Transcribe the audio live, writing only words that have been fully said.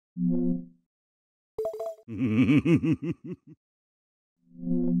Ain't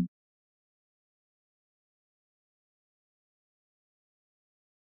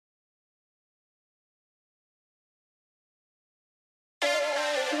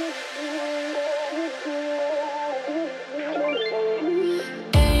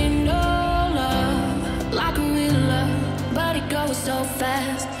no love like a real love, but it goes so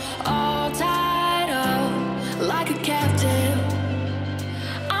fast. All tied up like a captive.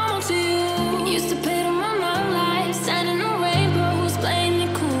 I'm on to you. Used to pay to my life, standing on rainbows, playing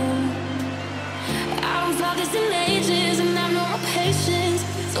it cool. I don't felt this in ages, and I've no more patience.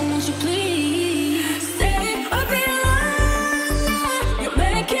 So won't you please stay a bit longer? You're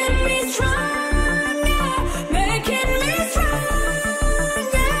making me stronger, making me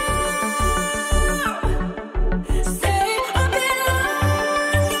stronger. Stay a bit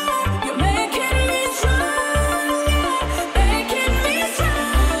longer. You're making me stronger, making me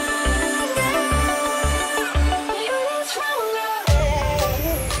stronger. You're stronger.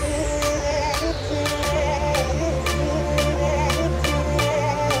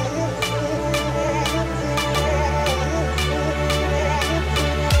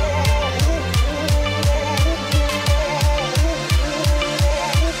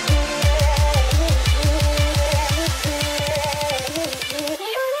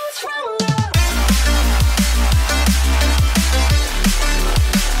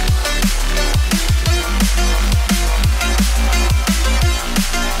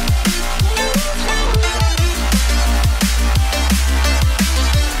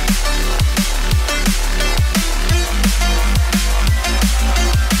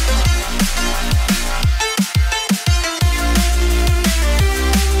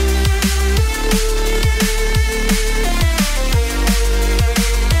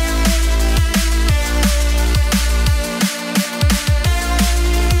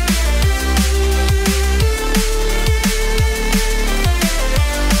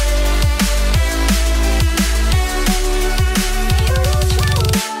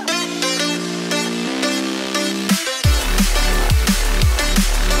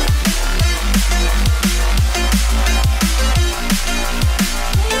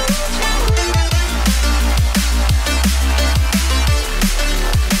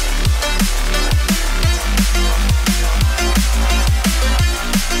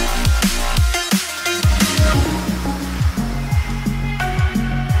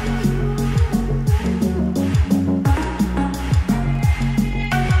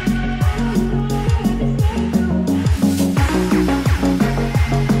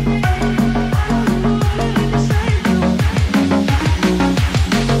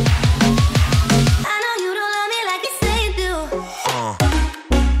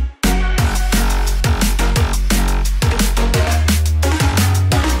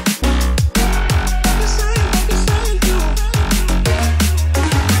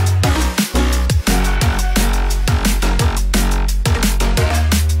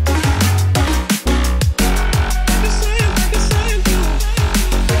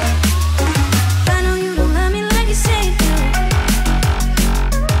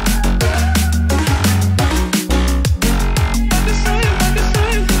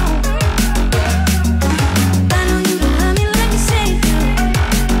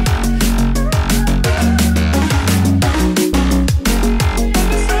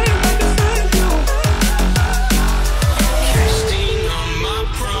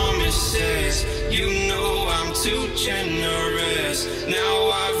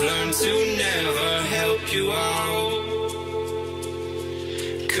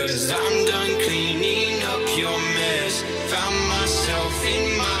 Cause I'm done cleaning up your mess. Found myself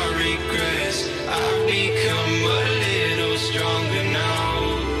in my regrets. I've become a little stronger now.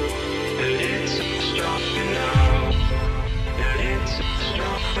 A little stronger now. A little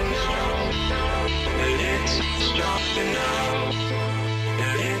stronger now. A little stronger now.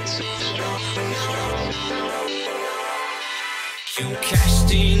 A little stronger now. You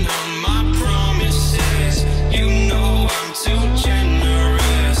cashed in on my promises. You know I'm too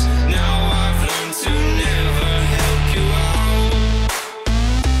generous. Now I've learned to never help you out.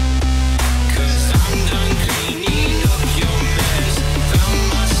 Cause I'm done cleaning up your mess. Found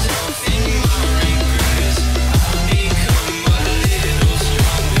myself in my regrets. I've become a little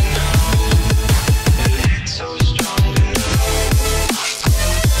stronger now. A little stronger now.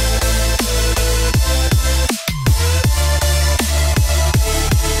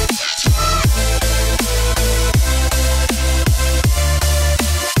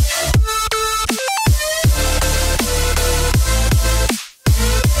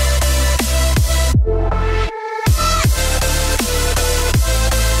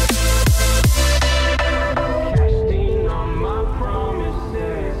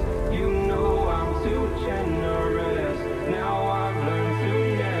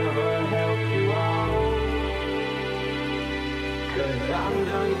 I'm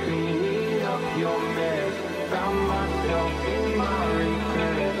done cleaning up your mess. Found myself in my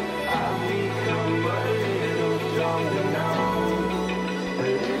regrets. I've become a little stronger now. A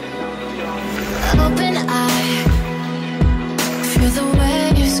little stronger. Open eye, feel the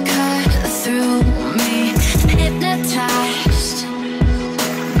waves cut through me. Hypnotized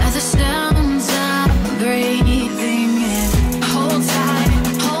by the sounds I'm breathing in. Hold tight,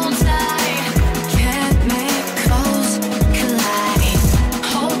 chemicals collide.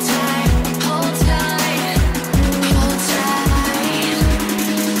 Hold tight, hold tight, hold tight.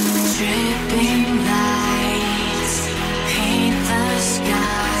 Dripping lights paint the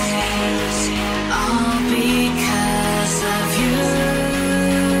skies, all because of you.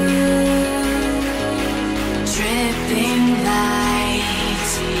 Dripping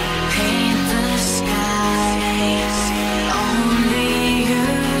lights paint the skies, only you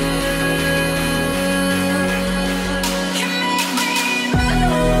can make me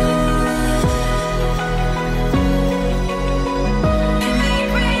move. Can make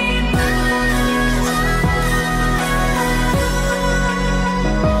me move.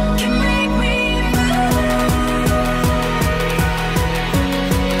 Can make me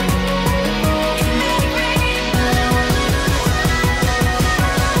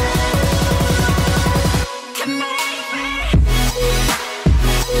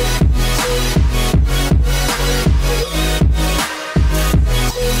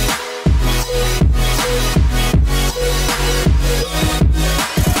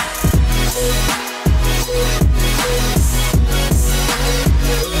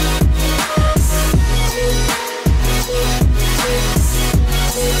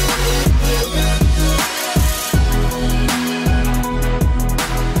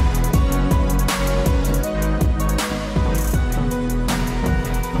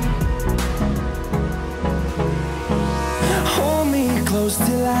Hold me close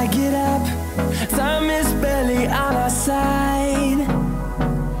till I get up. Time is barely on our side.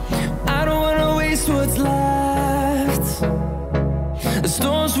 I don't wanna waste what's left. The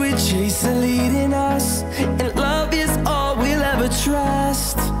storms we chase are leading us, and love is all we'll ever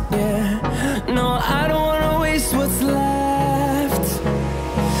trust. Yeah, no, I don't wanna waste what's left.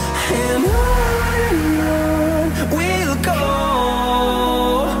 And on we'll go,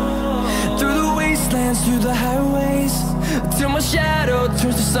 through the wastelands, through the highways, till my shadow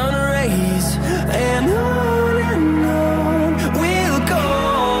turns to sun rays. And on we'll go,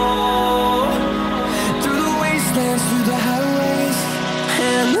 through the wastelands, through the highways,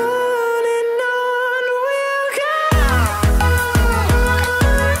 and on we'll go.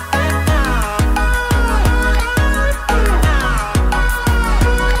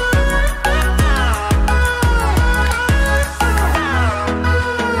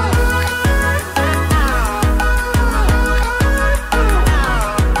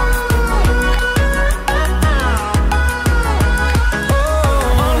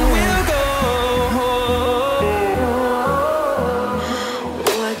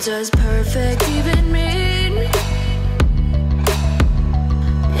 What does perfect even mean?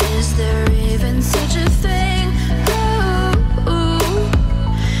 Is there even such a thing? Ooh,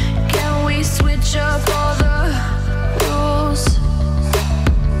 can we switch up all the rules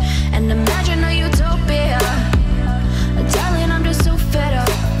and imagine a utopia? Darling, I'm just so fed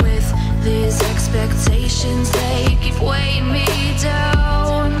up with these expectations. They keep weighing me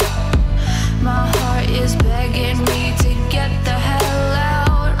down. My heart is begging me to get the hell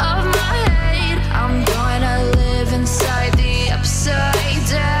out of my head. I'm gonna live inside the upside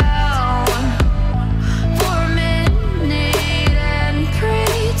down for a minute and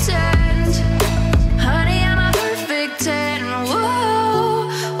pretend, honey, I'm a perfect 10. Whoa,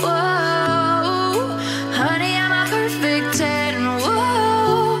 whoa, honey, I'm a perfect 10.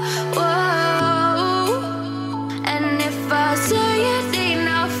 Whoa, whoa. And if I say it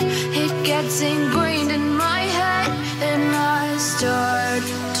enough, it gets ingrained in my head, and I start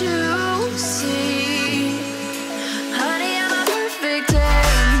to see, honey, I'm a perfect 10.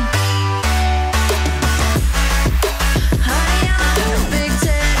 Honey, I'm a perfect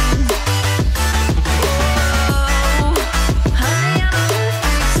 10. Whoa, honey, I'm a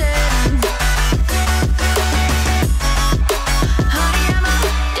perfect 10. Honey, I'm a,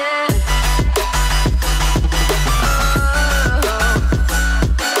 yeah. Oh,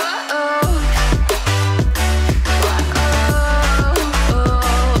 oh, oh.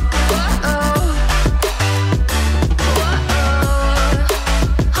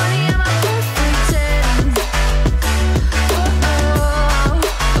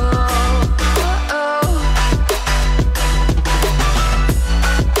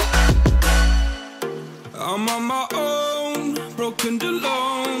 stand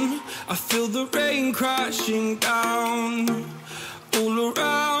alone. I feel the rain crashing down all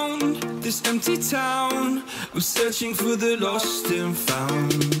around this empty town. I'm searching for the lost and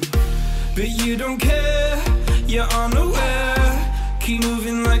found, but you don't care, you're unaware. Keep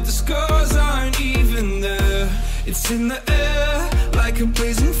moving like the scars aren't even there. It's in the air like a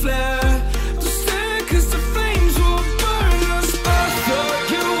blazing flare. Don't stare 'cause the flames will burn us. I thought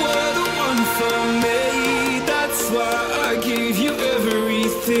you were the one for me, that's why I gave you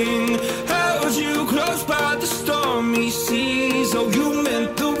everything. Held you close by the stormy seas. Oh, you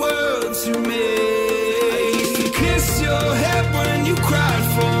meant the world to me. I used to kiss your head when you cried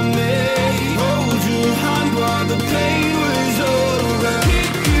for me, hold your hand while the pain was over,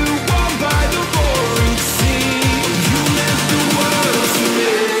 keep you warm by the roaring sea. Oh, you meant the world to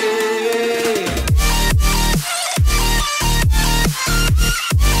me.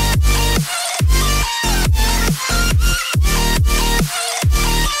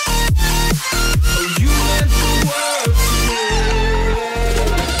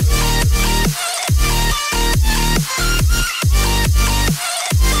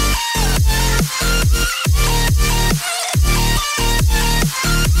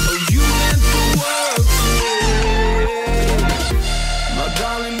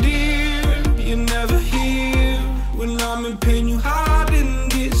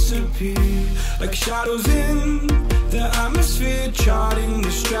 Like shadows in the atmosphere, charting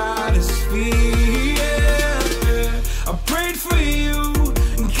the stratosphere. Yeah. I prayed for you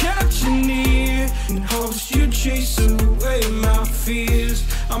and kept you near in hopes you'd chase away my fears.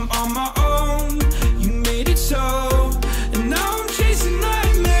 I'm on my own, you made it so, and now I'm chasing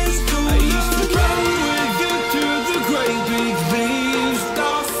nightmares too. I used to run with you through the great big leaves,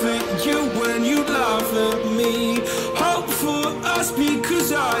 laugh at you when you laugh at me. Hope for us because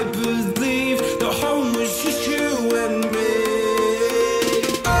I believe the home was just you and me.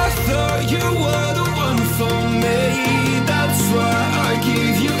 I thought you were the one for me, that's why I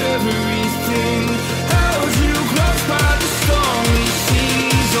gave you everything. Held you close by the stormy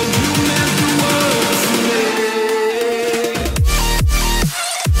seas. Oh, you meant the world to me.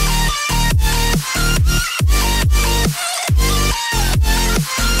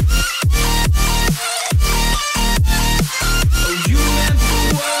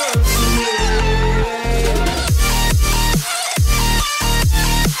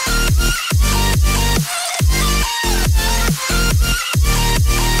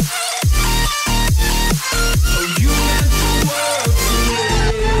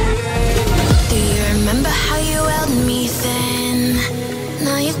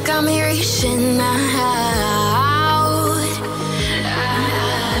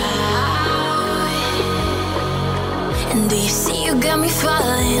 Got me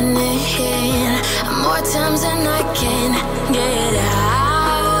falling in more times than I can get out.